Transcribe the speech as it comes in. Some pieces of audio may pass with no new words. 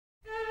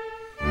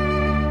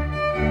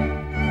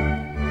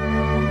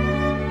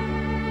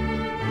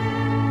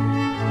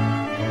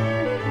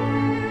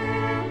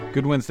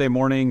Good Wednesday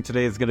morning.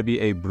 Today is going to be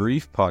a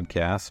brief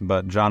podcast,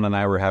 but John and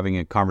I were having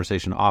a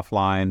conversation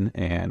offline,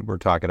 and we're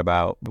talking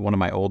about one of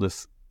my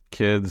oldest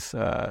kids.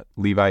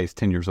 Levi is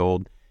 10 years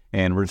old,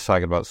 and we're just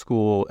talking about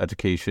school,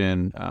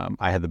 education.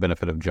 I had the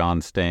benefit of John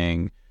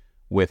staying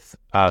with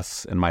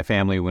us and my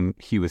family when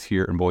he was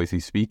here in Boise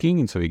speaking,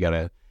 and so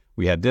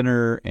we had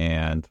dinner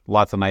and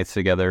lots of nights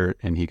together,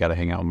 and he got to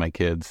hang out with my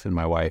kids and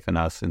my wife and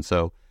us. And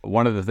so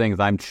one of the things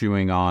I'm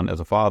chewing on as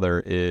a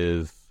father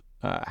is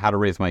how to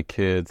raise my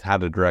kids, how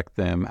to direct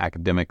them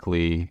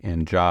academically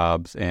in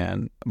jobs.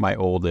 And my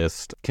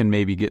oldest can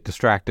maybe get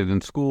distracted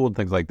in school and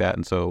things like that.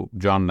 And so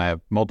John and I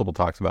have multiple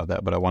talks about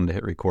that, but I wanted to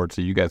hit record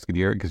so you guys could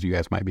hear it because you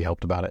guys might be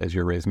helped about it as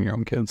you're raising your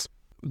own kids.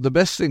 The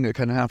best thing that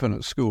can happen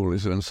at school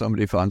is when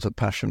somebody finds a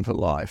passion for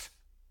life.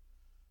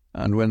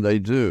 And when they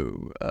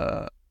do,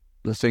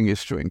 the thing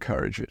is to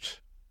encourage it.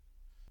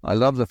 I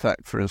love the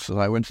fact, for instance,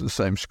 I went to the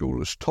same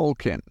school as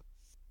Tolkien,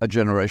 a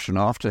generation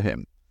after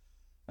him.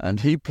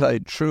 And he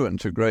played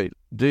truant a great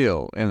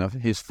deal in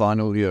his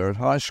final year at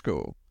high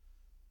school.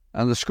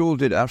 And the school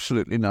did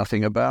absolutely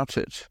nothing about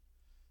it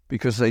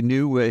because they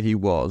knew where he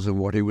was and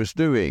what he was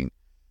doing.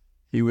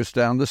 He was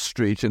down the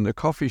street in the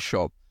coffee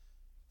shop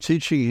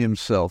teaching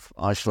himself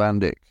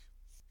Icelandic.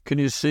 Can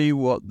you see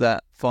what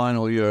that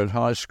final year at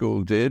high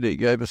school did? It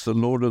gave us the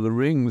Lord of the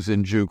Rings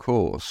in due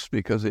course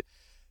because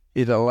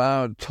it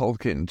allowed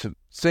Tolkien to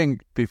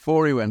think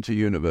before he went to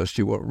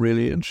university what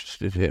really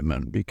interested him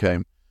and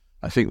became,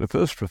 I think, the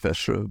first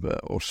professor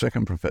or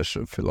second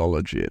professor of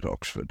philology at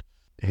Oxford.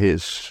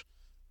 His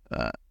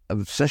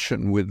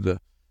obsession with the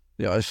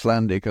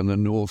Icelandic and the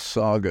Norse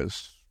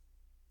sagas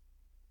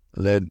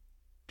led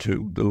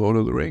to The Lord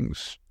of the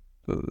Rings,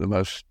 the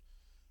most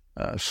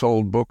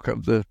sold book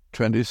of the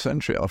 20th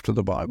century after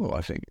the Bible,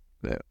 I think.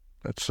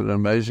 That's an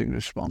amazing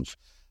response.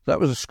 That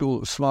was a school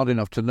that was smart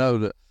enough to know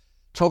that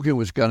Tolkien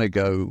was going to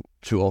go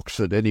to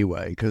Oxford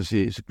anyway because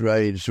his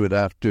grades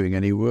without doing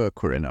any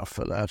work were enough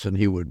for that, and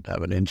he would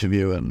have an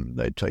interview and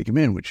they'd take him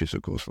in, which is,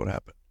 of course, what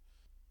happened.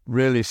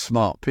 Really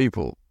smart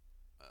people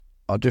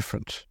are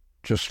different,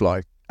 just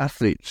like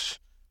athletes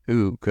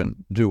who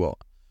can do what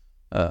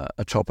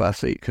a top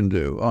athlete can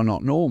do are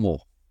not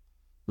normal.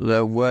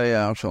 They're way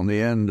out on the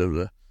end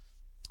of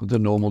the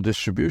normal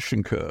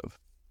distribution curve.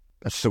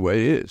 That's the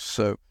way it is.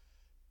 So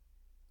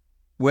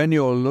when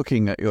you're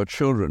looking at your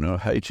children who are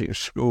hating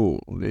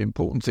school, the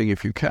important thing,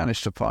 if you can,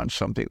 is to find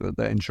something that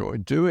they enjoy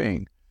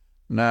doing.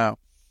 Now,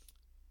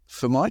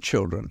 for my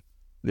children,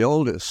 the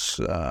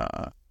oldest,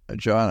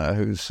 Joanna,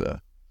 who's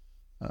a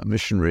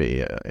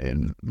missionary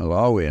in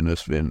Malawi and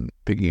has been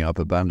picking up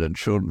abandoned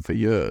children for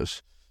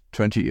years,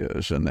 20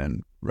 years, and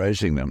then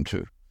raising them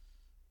to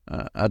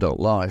adult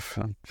life,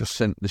 just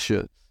sent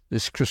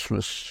this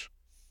Christmas,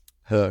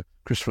 her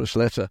Christmas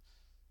letter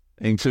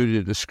included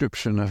a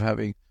description of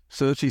having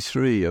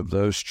 33 of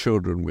those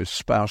children with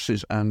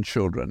spouses and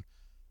children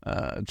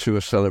to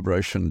a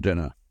celebration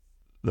dinner,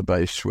 the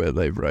base where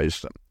they've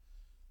raised them.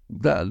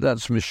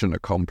 That's mission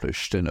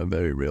accomplished in a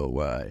very real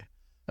way.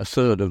 A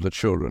third of the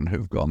children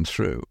who've gone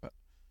through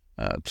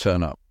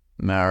turn up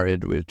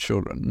married with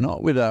children,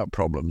 not without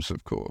problems,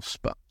 of course,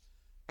 but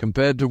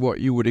compared to what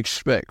you would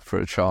expect for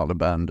a child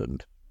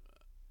abandoned,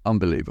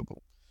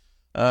 unbelievable.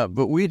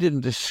 But we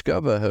didn't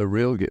discover her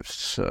real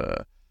gifts.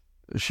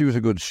 She was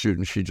a good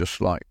student. She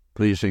just liked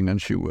pleasing and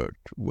she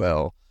worked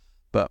well.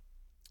 But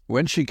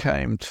when we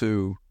came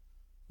to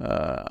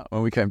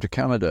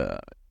Canada,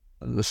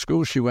 the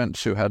school she went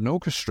to had an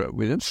orchestra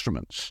with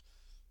instruments.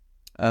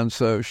 And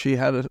so she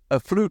had a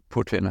flute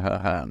put in her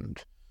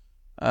hand.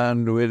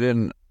 And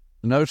within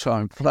no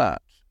time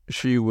flat,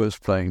 she was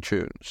playing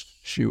tunes.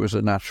 She was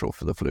a natural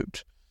for the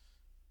flute.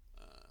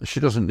 She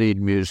doesn't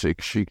need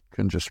music. She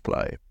can just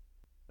play.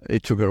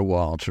 It took her a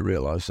while to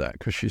realize that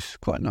because she's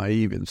quite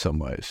naive in some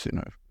ways,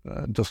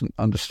 doesn't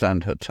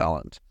understand her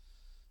talent.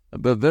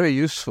 But very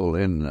useful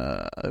in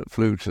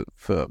flute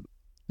for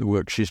the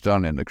work she's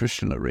done in the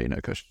Christian arena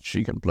because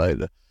she can play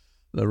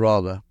the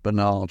rather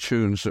banal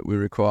tunes that we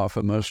require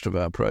for most of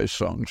our praise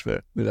songs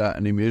without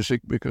any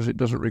music because it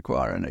doesn't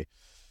require any.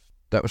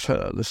 That was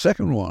her. The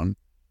second one,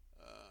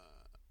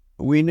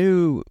 we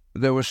knew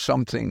there was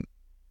something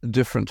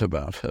different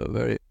about her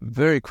very,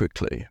 very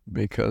quickly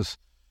because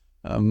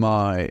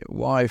my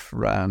wife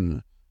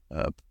ran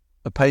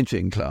a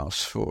painting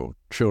class for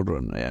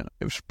children. And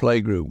it was a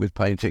playgroup with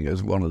painting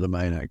as one of the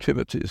main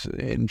activities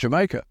in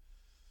Jamaica.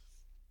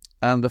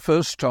 And the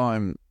first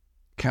time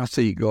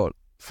Kathy got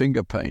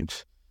finger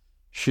paint,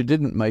 she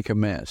didn't make a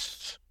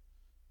mess.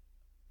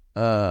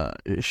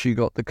 She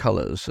got the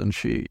colours and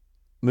she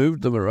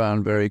moved them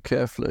around very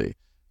carefully,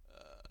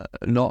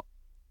 not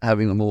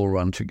having them all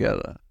run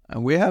together.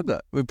 And we had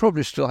that. We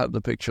probably still have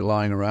the picture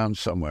lying around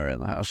somewhere in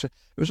the house. It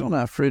was on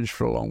our fridge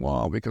for a long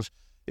while because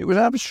it was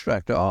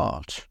abstract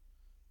art.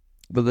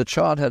 But the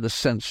child had a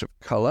sense of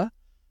colour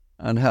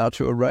and how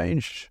to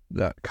arrange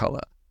that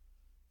colour.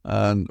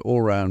 And all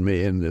around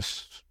me in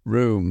this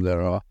room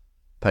there are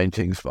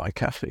paintings by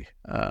Kathy.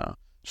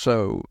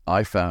 So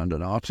I found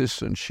an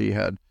artist and she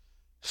had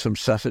some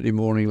Saturday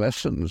morning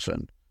lessons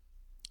and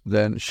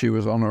then she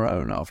was on her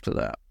own after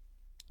that.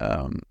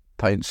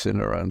 Paints in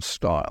her own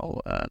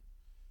style. And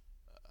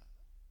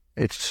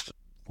it's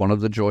one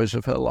of the joys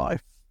of her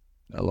life,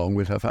 along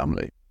with her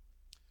family.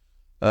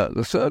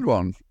 The third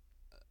one,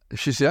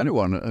 she's the only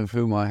one of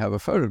whom I have a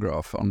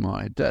photograph on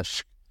my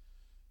desk,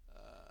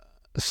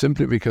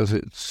 simply because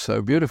it's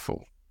so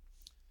beautiful.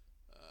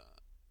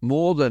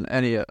 More than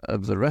any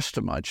of the rest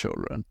of my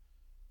children,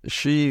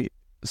 she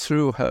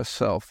threw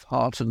herself,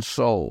 heart and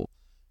soul,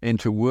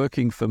 into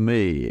working for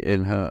me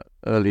in her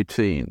early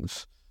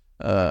teens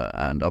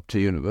and up to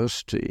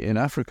university in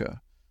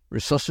Africa,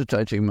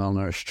 resuscitating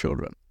malnourished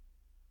children,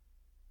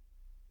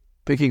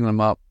 picking them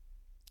up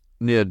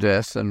near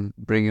death and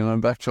bringing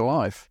them back to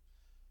life.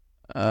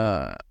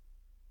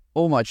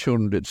 All my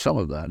children did some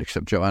of that,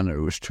 except Joanna,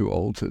 who was too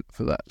old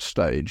for that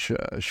stage.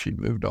 She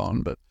moved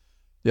on, but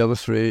the other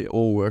three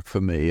all worked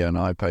for me, and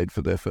I paid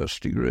for their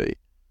first degree.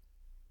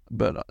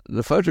 But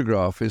the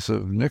photograph is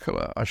of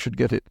Nicola. I should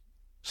get it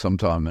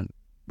sometime and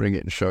bring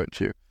it and show it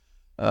to you.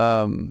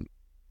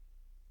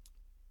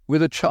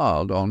 With a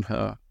child on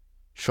her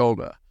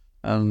shoulder,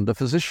 and the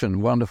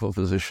physician, wonderful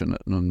physician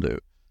at Nundu,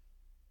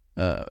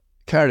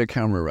 carried a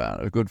camera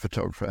around, a good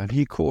photographer, and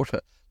he caught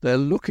her. They're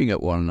looking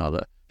at one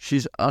another.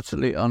 She's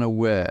utterly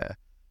unaware.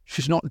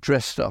 She's not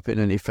dressed up in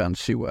any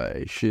fancy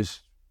way.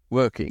 She's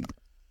working.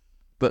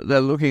 But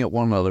they're looking at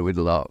one another with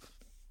love.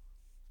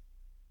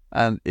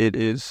 And it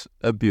is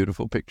a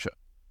beautiful picture.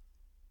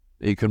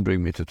 It can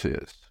bring me to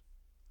tears.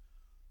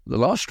 The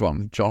last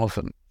one,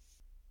 Jonathan,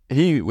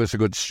 he was a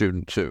good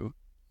student too.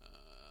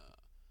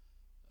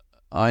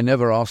 I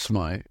never asked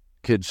my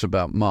kids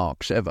about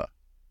marks ever,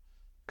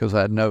 because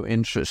I had no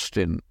interest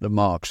in the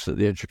marks that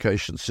the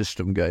education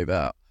system gave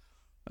out.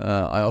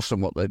 I asked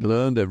them what they'd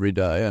learned every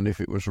day, and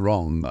if it was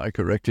wrong, I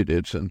corrected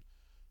it and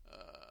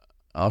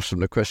asked them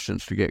the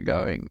questions to get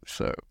going.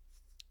 So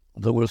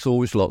there was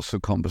always lots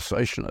of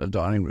conversation at a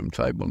dining room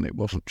table, and it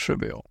wasn't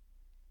trivial.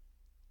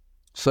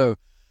 So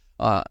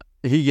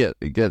he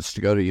gets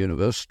to go to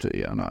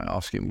university, and I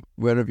ask him,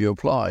 where have you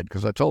applied?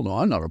 Because I told him,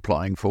 I'm not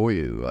applying for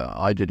you.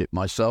 I did it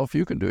myself.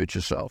 You can do it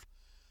yourself.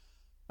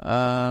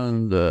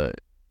 And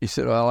he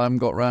said, well, I haven't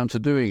got round to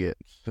doing it.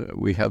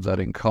 We have that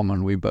in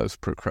common. We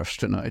both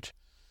procrastinate.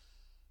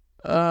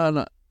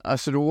 And I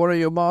said, well, what are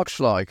your marks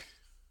like?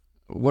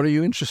 What are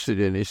you interested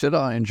in? He said,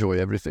 I enjoy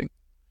everything.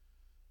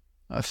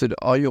 I said,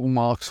 are your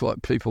marks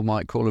what people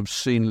might call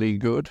obscenely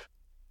good?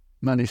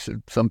 Many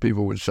said, some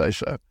people would say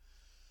so.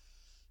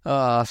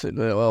 I said,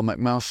 well,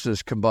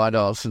 McMaster's Combined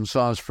Arts and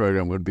Science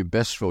program would be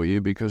best for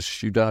you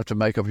because you don't have to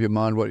make up your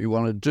mind what you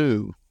want to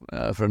do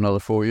for another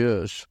 4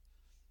 years.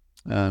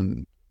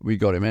 And we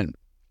got him in.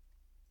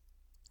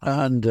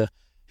 And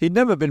he'd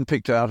never been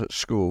picked out at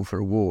school for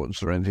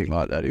awards or anything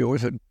like that. He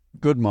always had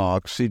good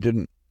marks. He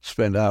didn't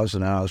spend hours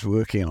and hours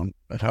working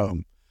at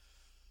home.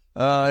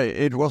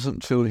 It wasn't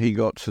until he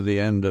got to the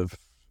end of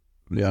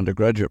the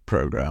undergraduate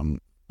program,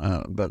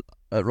 but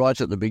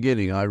right at the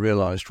beginning I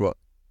realized what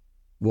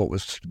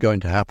was going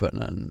to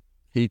happen, and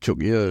he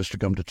took years to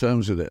come to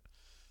terms with it,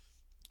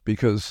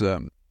 because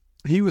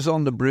he was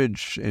on the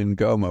bridge in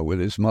Goma with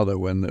his mother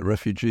when the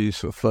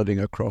refugees were flooding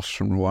across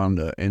from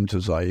Rwanda into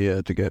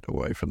Zaire to get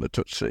away from the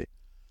Tutsi.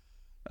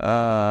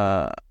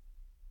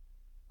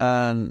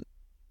 And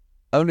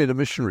only the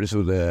missionaries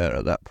were there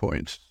at that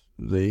point.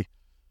 The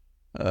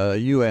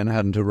UN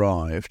hadn't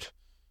arrived,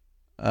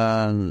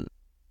 and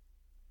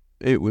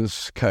it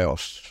was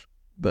chaos.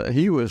 But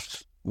he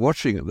was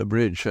watching at the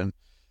bridge, and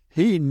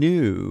he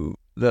knew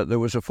that there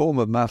was a form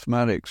of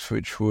mathematics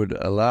which would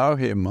allow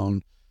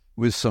him,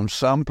 with some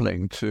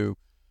sampling, to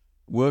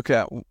work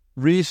out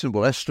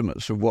reasonable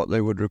estimates of what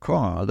they would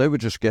require. They were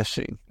just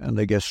guessing, and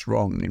they guessed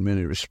wrong in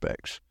many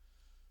respects.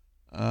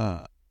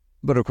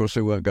 But of course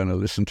they weren't going to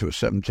listen to a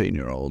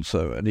 17-year-old,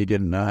 and he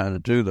didn't know how to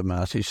do the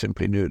math. He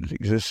simply knew it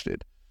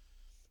existed.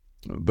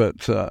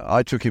 But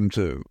I took him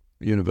to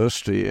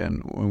university,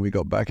 and when we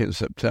got back in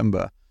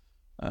September,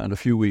 and a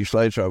few weeks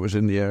later I was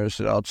in the area, and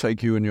said, I'll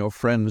take you and your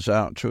friends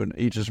out to an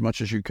eat as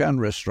much as you can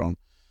restaurant,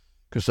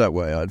 because that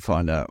way I'd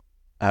find out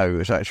how he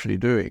was actually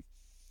doing.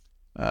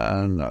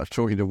 And I was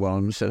talking to one of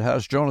them and said,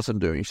 how's Jonathan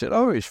doing? He said,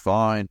 oh, he's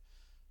fine.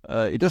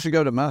 He doesn't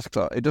go to math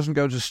class. He doesn't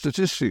go to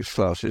statistics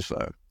classes,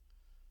 though.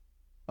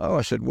 Oh,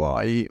 I said,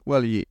 why?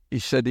 He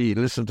said he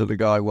listened to the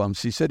guy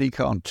once. He said he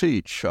can't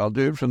teach. I'll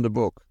do it from the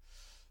book.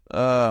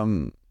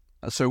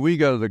 So we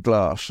go to the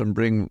class and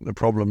bring the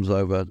problems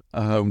over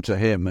home to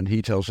him, and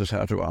he tells us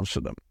how to answer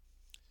them.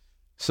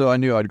 So I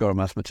knew I'd got a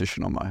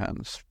mathematician on my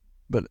hands.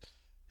 But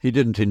he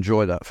didn't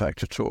enjoy that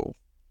fact at all.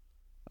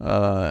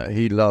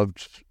 He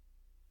loved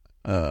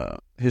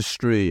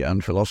history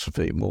and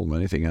philosophy more than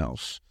anything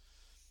else.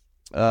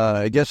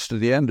 He gets to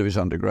the end of his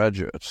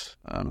undergraduate,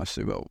 and I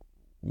said, well,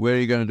 where are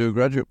you going to do a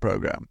graduate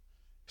program?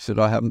 He said,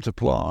 I haven't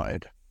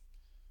applied.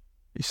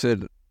 He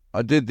said,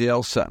 I did the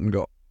LSAT and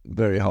got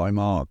very high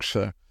marks,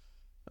 so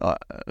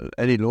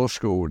any law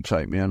school would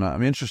take me, and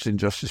I'm interested in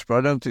justice, but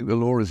I don't think the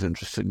law is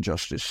interested in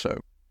justice, so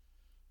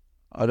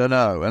I don't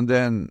know. And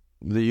then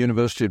the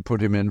university had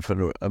put him in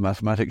for a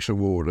mathematics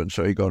award, and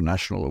so he got a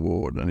national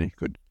award, and he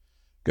could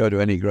go to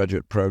any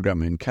graduate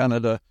program in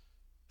Canada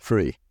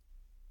free.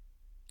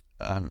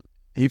 And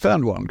he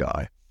found one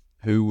guy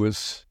who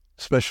was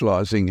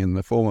specializing in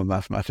the form of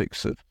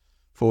mathematics that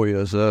 4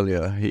 years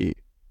earlier he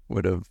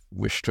would have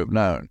wished to have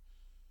known.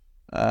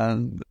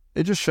 And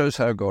it just shows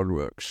how God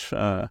works.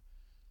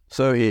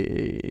 So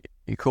he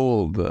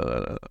called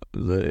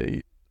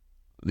the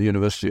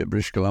University of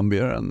British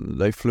Columbia, and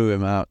they flew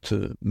him out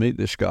to meet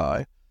this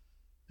guy.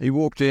 He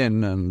walked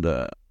in, and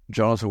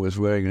Jonathan was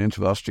wearing an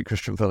InterVarsity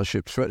Christian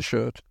Fellowship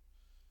sweatshirt,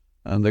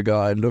 and the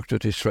guy looked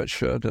at his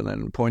sweatshirt and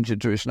then pointed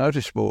to his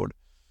notice board.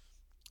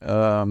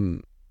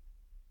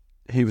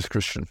 He was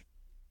Christian.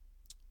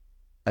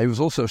 He was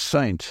also a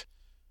saint,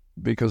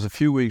 because a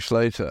few weeks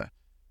later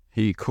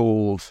he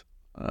called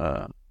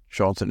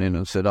Jonathan in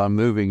and said, "I'm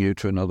moving you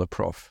to another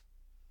prof.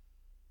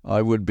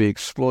 I would be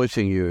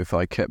exploiting you if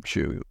I kept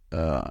you.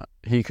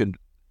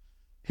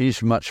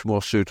 He's much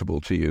more suitable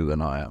to you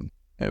than I am."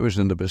 It was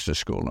in the business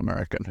school, an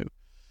American who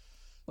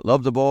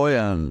loved the boy,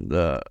 and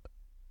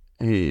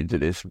he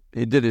did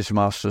his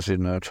master's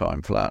in no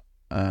time flat.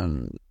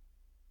 And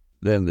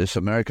then this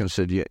American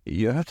said,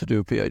 you have to do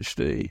a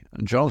PhD.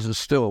 And Jonathan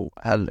still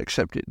hadn't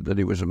accepted that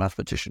he was a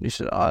mathematician. He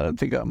said, "I don't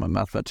think I'm a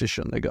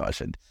mathematician." The guy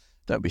said,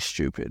 "Don't be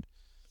stupid."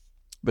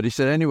 But he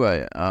said,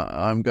 "Anyway,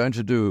 I'm going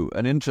to do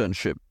an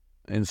internship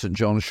in St.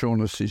 John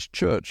Shaughnessy's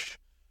church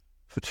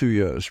for 2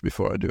 years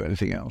before I do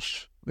anything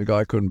else." The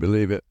guy couldn't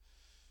believe it.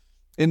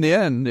 In the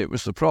end, it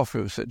was the prof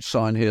who said,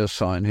 sign here.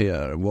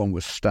 And one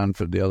was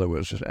Stanford, the other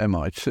was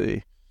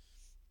MIT.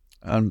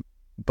 And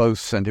both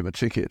sent him a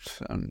ticket,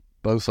 and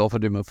both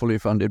offered him a fully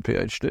funded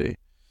PhD.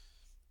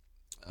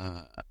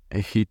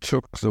 He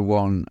took the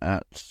one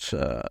at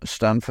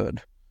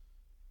Stanford,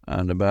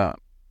 and about,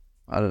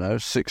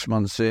 6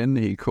 months in,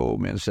 he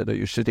called me and said, "Are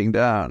you sitting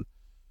down?"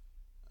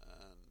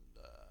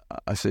 And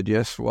I said,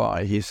 "Yes,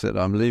 why?" He said,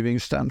 "I'm leaving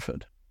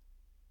Stanford."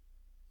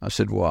 I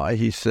said, "Why?"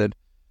 He said,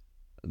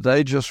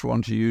 "They just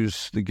want to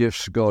use the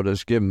gifts God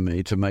has given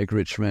me to make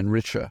rich men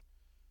richer.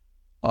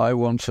 I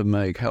want to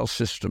make health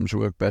systems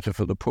work better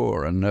for the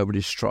poor, and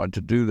nobody's tried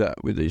to do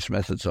that with these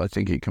methods. I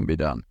think it can be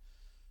done.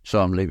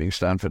 So I'm leaving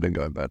Stanford and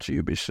going back to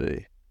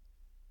UBC."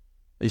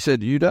 He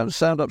said, "You don't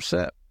sound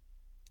upset."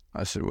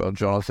 I said, "Well,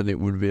 Jonathan, it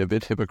would be a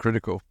bit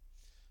hypocritical.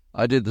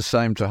 I did the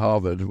same to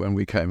Harvard when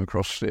we came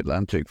across the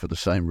Atlantic for the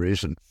same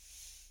reason.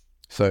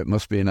 So it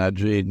must be in our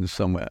genes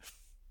somewhere."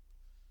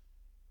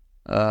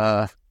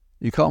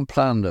 You can't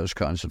plan those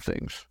kinds of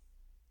things.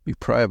 You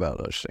pray about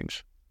those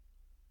things.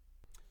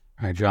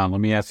 All right, John,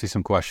 let me ask you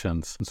some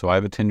questions. So I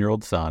have a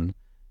 10-year-old son.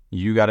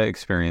 You got to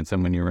experience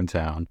him when you were in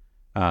town.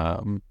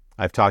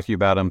 I've talked to you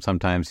about him.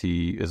 Sometimes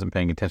he isn't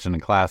paying attention in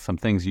class. Some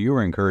things you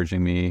were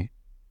encouraging me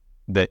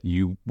that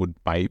you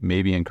might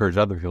maybe encourage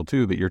other people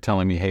too, but you're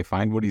telling me, hey,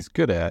 find what he's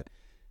good at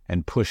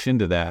and push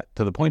into that,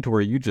 to the point to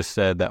where you just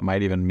said that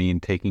might even mean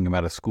taking him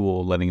out of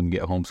school, letting him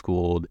get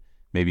homeschooled,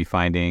 maybe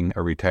finding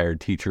a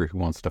retired teacher who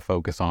wants to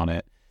focus on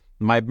it.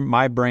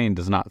 My brain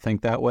does not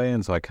think that way,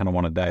 and so I kind of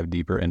want to dive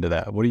deeper into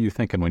that. What are you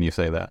thinking when you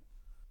say that?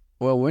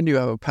 Well, when you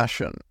have a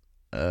passion,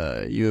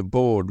 you're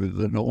bored with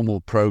the normal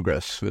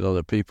progress with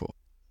other people.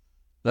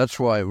 That's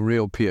why a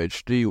real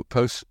PhD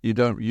you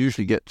don't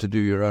usually get to do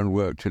your own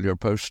work till you're a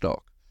postdoc.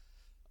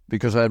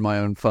 Because I had my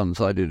own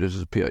funds, I did it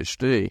as a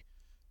PhD.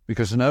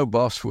 Because no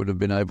boss would have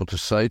been able to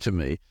say to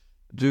me,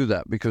 do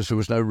that, because there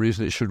was no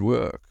reason it should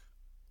work.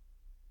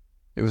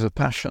 It was a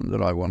passion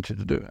that I wanted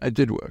to do. It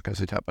did work, as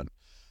it happened.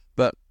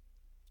 But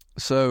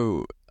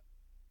so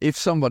if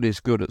somebody's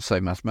good at, say,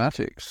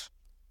 mathematics,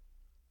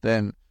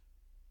 then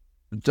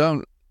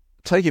don't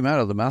take him out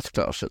of the math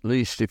class, at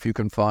least, if you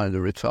can find a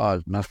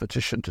retired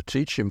mathematician to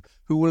teach him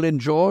who will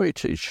enjoy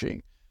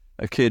teaching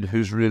a kid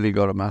who's really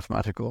got a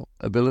mathematical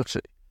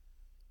ability.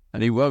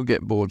 And he won't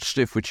get bored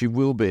stiff, which he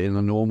will be in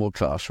the normal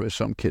class where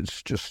some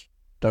kids just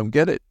don't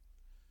get it.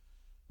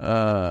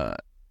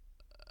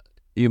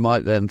 You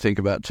might then think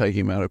about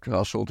taking him out of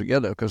class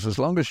altogether, because as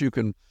long as you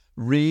can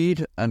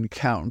read and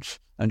count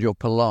and you're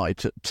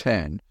polite at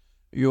 10,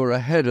 you're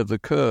ahead of the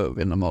curve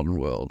in the modern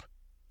world.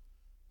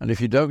 And if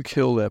you don't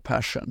kill their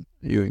passion,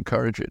 you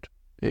encourage it.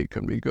 It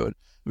can be good.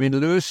 I mean,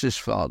 Lewis's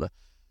father,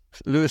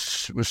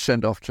 Lewis was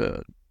sent off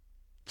to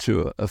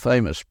a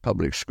famous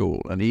public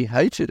school, and he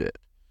hated it.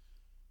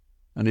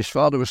 And his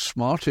father was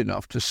smart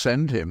enough to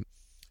send him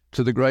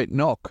to the Great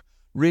Knock.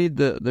 Read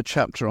the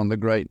chapter on the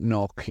Great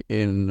Knock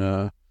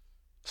in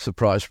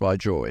Surprised by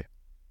Joy.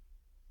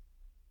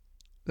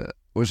 There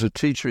was a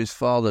teacher his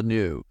father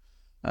knew,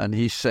 and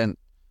he sent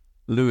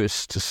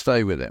Lewis to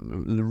stay with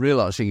him,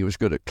 realizing he was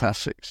good at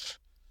classics.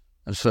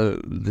 And so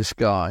this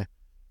guy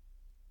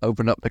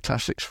opened up the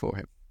classics for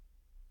him.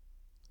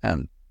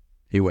 And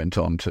he went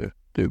on to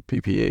do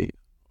PPE,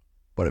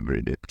 whatever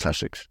he did,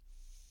 classics.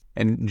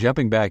 And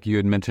jumping back, you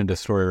had mentioned a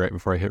story right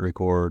before I hit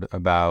record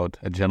about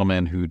a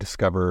gentleman who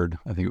discovered,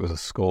 I think it was a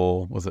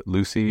skull, was it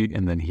Lucy?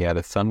 And then he had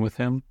a son with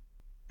him,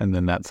 and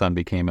then that son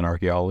became an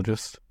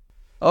archaeologist.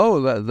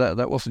 Oh,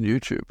 that wasn't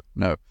YouTube.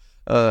 No.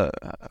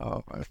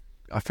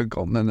 I've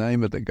forgotten the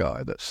name of the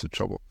guy. That's the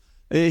trouble.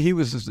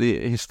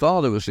 His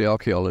father was the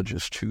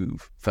archaeologist who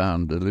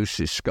found the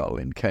Lucy skull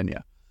in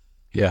Kenya.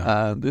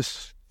 Yeah.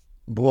 This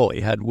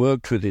boy had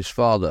worked with his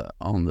father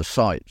on the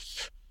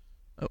sites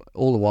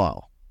all the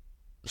while.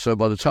 So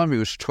by the time he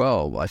was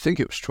 12, I think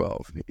it was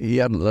 12, he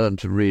hadn't learned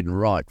to read and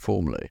write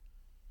formally.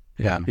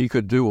 Yeah. He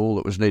could do all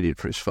that was needed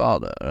for his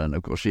father. And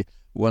of course,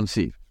 once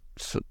he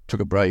took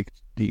a break,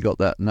 he got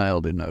that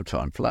nailed in no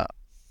time flat.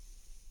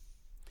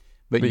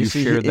 But you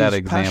see, shared that his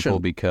example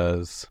passion,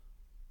 because...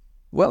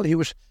 Well, he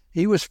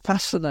was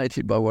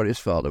fascinated by what his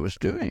father was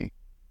doing.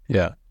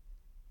 Yeah.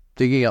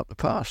 Digging up the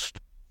past.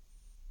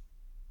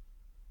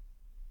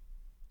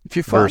 If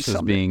you find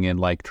versus being in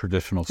like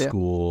traditional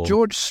school.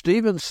 George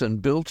Stephenson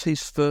built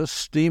his first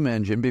steam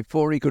engine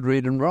before he could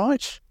read and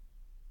write.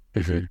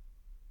 Mm-hmm.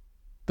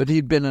 But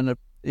he'd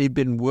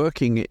been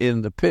working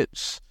in the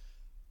pits,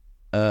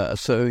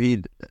 so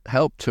he'd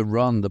helped to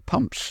run the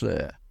pumps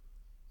there.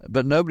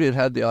 But nobody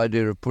had the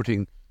idea of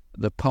putting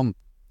the pump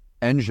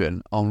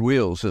engine on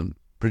wheels and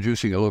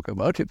producing a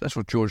locomotive. That's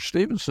what George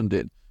Stephenson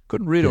did.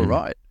 Couldn't read or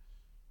write.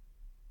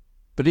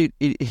 But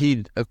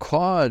he'd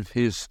acquired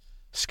his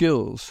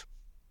skills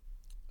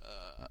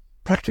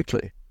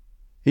practically.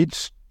 He'd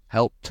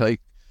helped take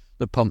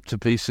the pump to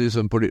pieces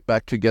and put it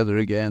back together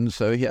again,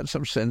 so he had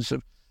some sense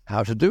of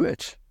how to do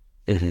it.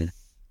 Mm-hmm.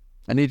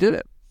 And he did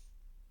it.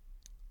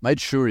 Made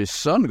sure his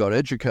son got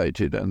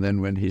educated, and then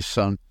when his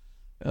son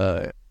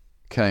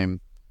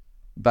came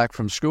back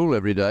from school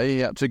every day, he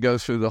had to go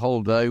through the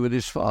whole day with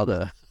his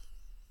father.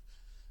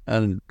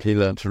 And he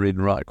learned to read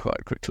and write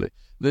quite quickly.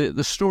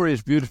 The story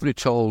is beautifully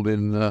told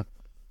in The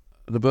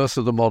Birth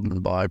of the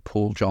Modern by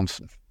Paul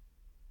Johnson.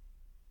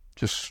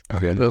 Just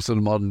okay. Birth of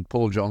the Modern,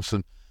 Paul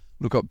Johnson.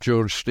 Look up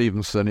George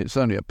Stephenson. It's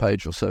only a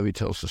page or so. He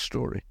tells the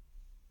story.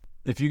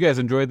 If you guys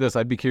enjoyed this,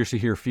 I'd be curious to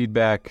hear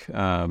feedback.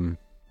 I'm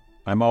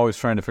always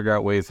trying to figure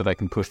out ways that I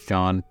can push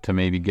John to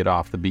maybe get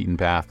off the beaten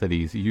path that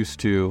he's used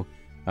to.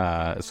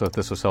 So if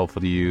this was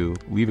helpful to you,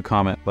 leave a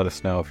comment. Let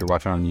us know. If you're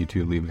watching on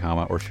YouTube, leave a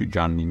comment or shoot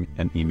John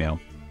an email.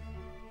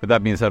 With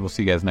that being said, we'll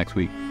see you guys next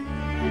week.